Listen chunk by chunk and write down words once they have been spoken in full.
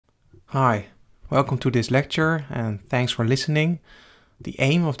Hi, welcome to this lecture and thanks for listening. The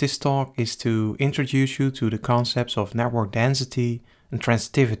aim of this talk is to introduce you to the concepts of network density and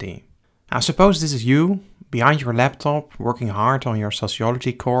transitivity. Now suppose this is you, behind your laptop, working hard on your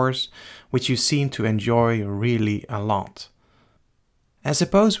sociology course, which you seem to enjoy really a lot. And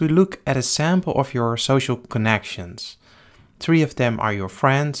suppose we look at a sample of your social connections. 3 of them are your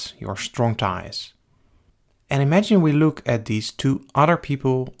friends, your strong ties. And imagine we look at these 2 other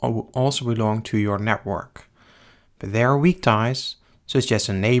people who also belong to your network. But they are weak ties, such as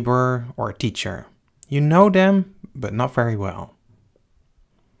a neighbor or a teacher. You know them, but not very well.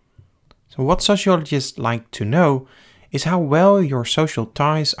 So what sociologists like to know is how well your social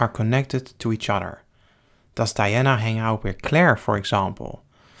ties are connected to each other. Does Diana hang out with Claire, for example?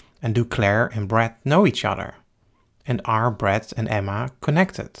 And do Claire and Brett know each other? And are Brett and Emma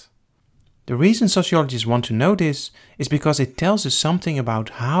connected? The reason sociologists want to know this is because it tells us something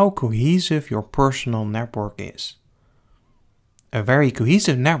about how cohesive your personal network is. A very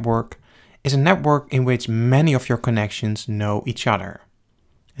cohesive network is a network in which many of your connections know each other.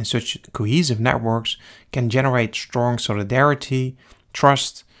 And such cohesive networks can generate strong solidarity,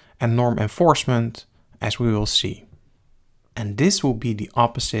 trust, and norm enforcement, as we will see. And this will be the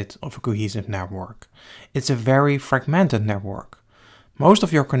opposite of a cohesive network. It's a very fragmented network. Most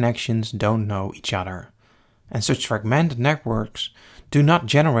of your connections don't know each other, and such fragmented networks do not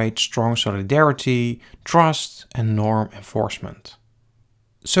generate strong solidarity, trust, and norm enforcement.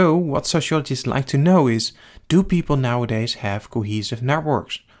 So, what sociologists like to know is, do people nowadays have cohesive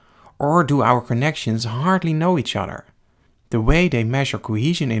networks? Or do our connections hardly know each other? The way they measure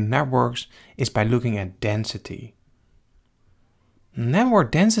cohesion in networks is by looking at density.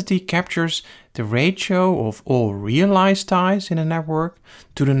 Network density captures the ratio of all realized ties in a network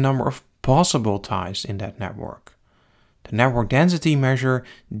to the number of possible ties in that network. The network density measure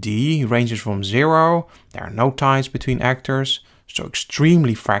D ranges from 0, there are no ties between actors, so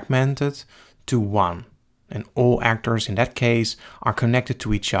extremely fragmented, to 1. And all actors in that case are connected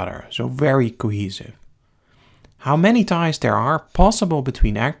to each other, so very cohesive. How many ties there are possible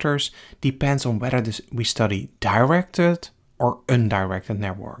between actors depends on whether we study directed or undirected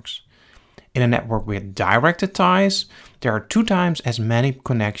networks. In a network with directed ties, there are 2 times as many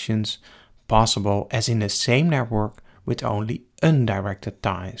connections possible as in the same network with only undirected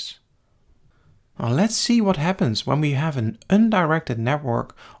ties. Now let's see what happens when we have an undirected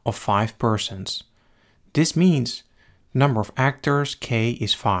network of 5 persons. This means the number of actors K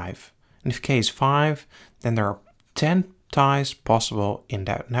is 5. And if K is 5, then there are 10 ties possible in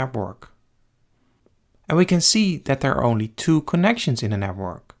that network. And we can see that there are only 2 connections in a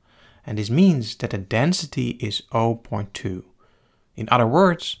network. And this means that the density is 0.2. In other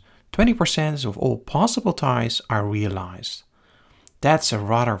words, 20% of all possible ties are realized. That's a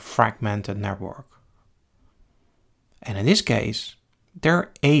rather fragmented network. And in this case, there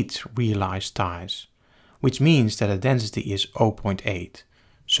are 8 realized ties, which means that the density is 0.8,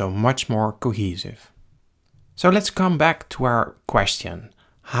 so much more cohesive. So let's come back to our question.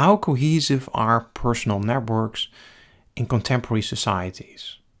 How cohesive are personal networks in contemporary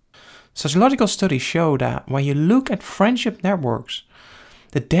societies? Sociological studies show that when you look at friendship networks,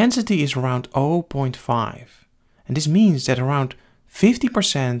 the density is around 0.5. And this means that around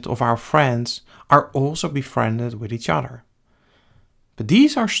 50% of our friends are also befriended with each other. But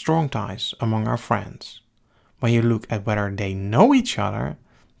these are strong ties among our friends. When you look at whether they know each other,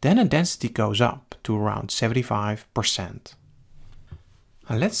 then the density goes up to around 75%.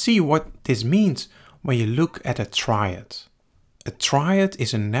 Now let's see what this means when you look at a triad. A triad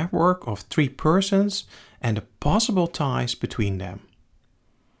is a network of 3 persons and the possible ties between them.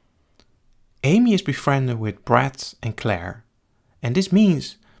 Amy is befriended with Brett and Claire, and this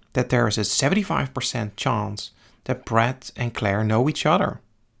means that there is a 75% chance that Brett and Claire know each other.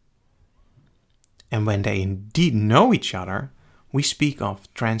 And when they indeed know each other, we speak of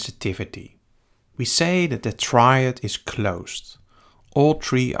transitivity. We say that the triad is closed. All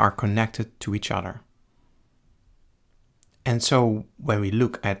 3 are connected to each other. And so when we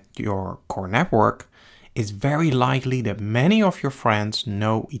look at your core network, it's very likely that many of your friends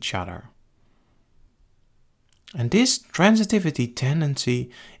know each other. And this transitivity tendency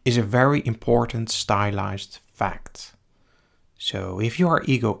is a very important stylized fact. So if you are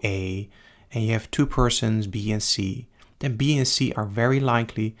ego A and you have 2 persons B and C, then B and C are very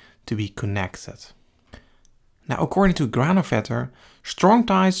likely to be connected. Now, according to Granovetter, strong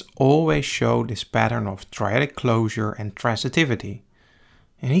ties always show this pattern of triadic closure and transitivity.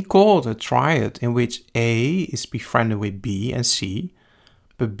 And he called a triad in which A is befriended with B and C,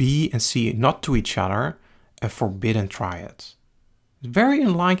 but B and C not to each other, a forbidden triad. It's very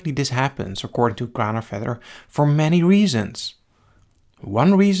unlikely this happens, according to Granovetter, for many reasons.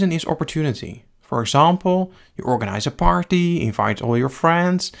 One reason is opportunity. For example, you organize a party, invite all your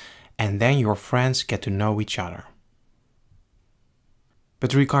friends, and then your friends get to know each other.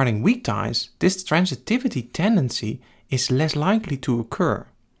 But regarding weak ties, this transitivity tendency is less likely to occur.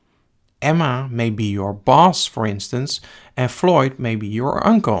 Emma may be your boss, for instance, and Floyd may be your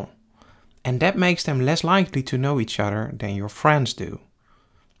uncle. And that makes them less likely to know each other than your friends do.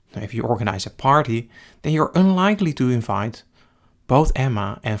 Now, if you organize a party, then you're unlikely to invite both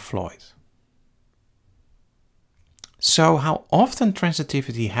Emma and Floyd. So how often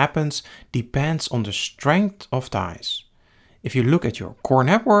transitivity happens depends on the strength of ties. If you look at your core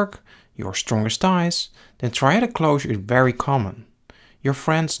network, your strongest ties, then triadic closure is very common. Your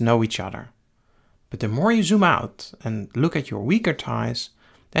friends know each other. But the more you zoom out and look at your weaker ties,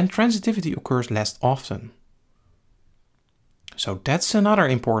 then transitivity occurs less often. So that's another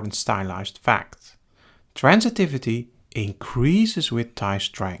important stylized fact. Transitivity increases with tie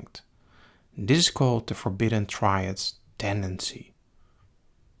strength. This is called the forbidden triad's tendency.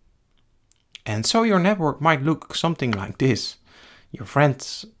 And so your network might look something like this. Your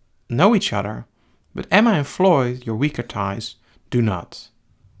friends know each other, but Emma and Floyd, your weaker ties, do not.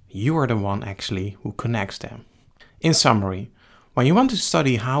 You are the one actually who connects them. In summary, when you want to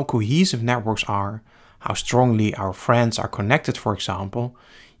study how cohesive networks are, how strongly our friends are connected, for example,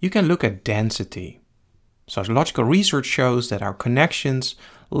 you can look at density. Sociological research shows that our connections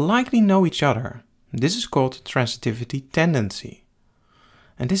likely know each other. This is called transitivity tendency.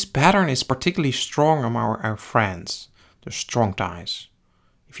 And this pattern is particularly strong among our friends, the strong ties.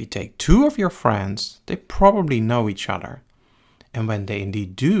 If you take two of your friends, they probably know each other. And when they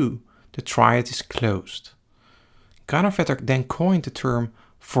indeed do, the triad is closed. Granovetter then coined the term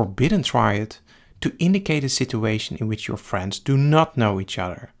forbidden triad to indicate a situation in which your friends do not know each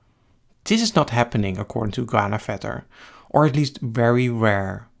other. This is not happening according to Granovetter, or at least very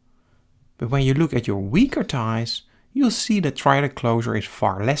rare. But when you look at your weaker ties, you'll see that triadic closure is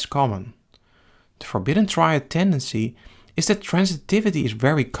far less common. The forbidden triad tendency is that transitivity is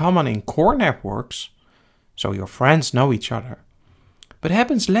very common in core networks, so your friends know each other, but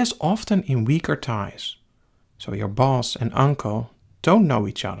happens less often in weaker ties, so your boss and uncle don't know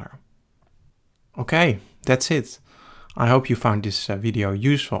each other. Okay, that's it. I hope you found this video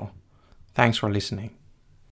useful. Thanks for listening.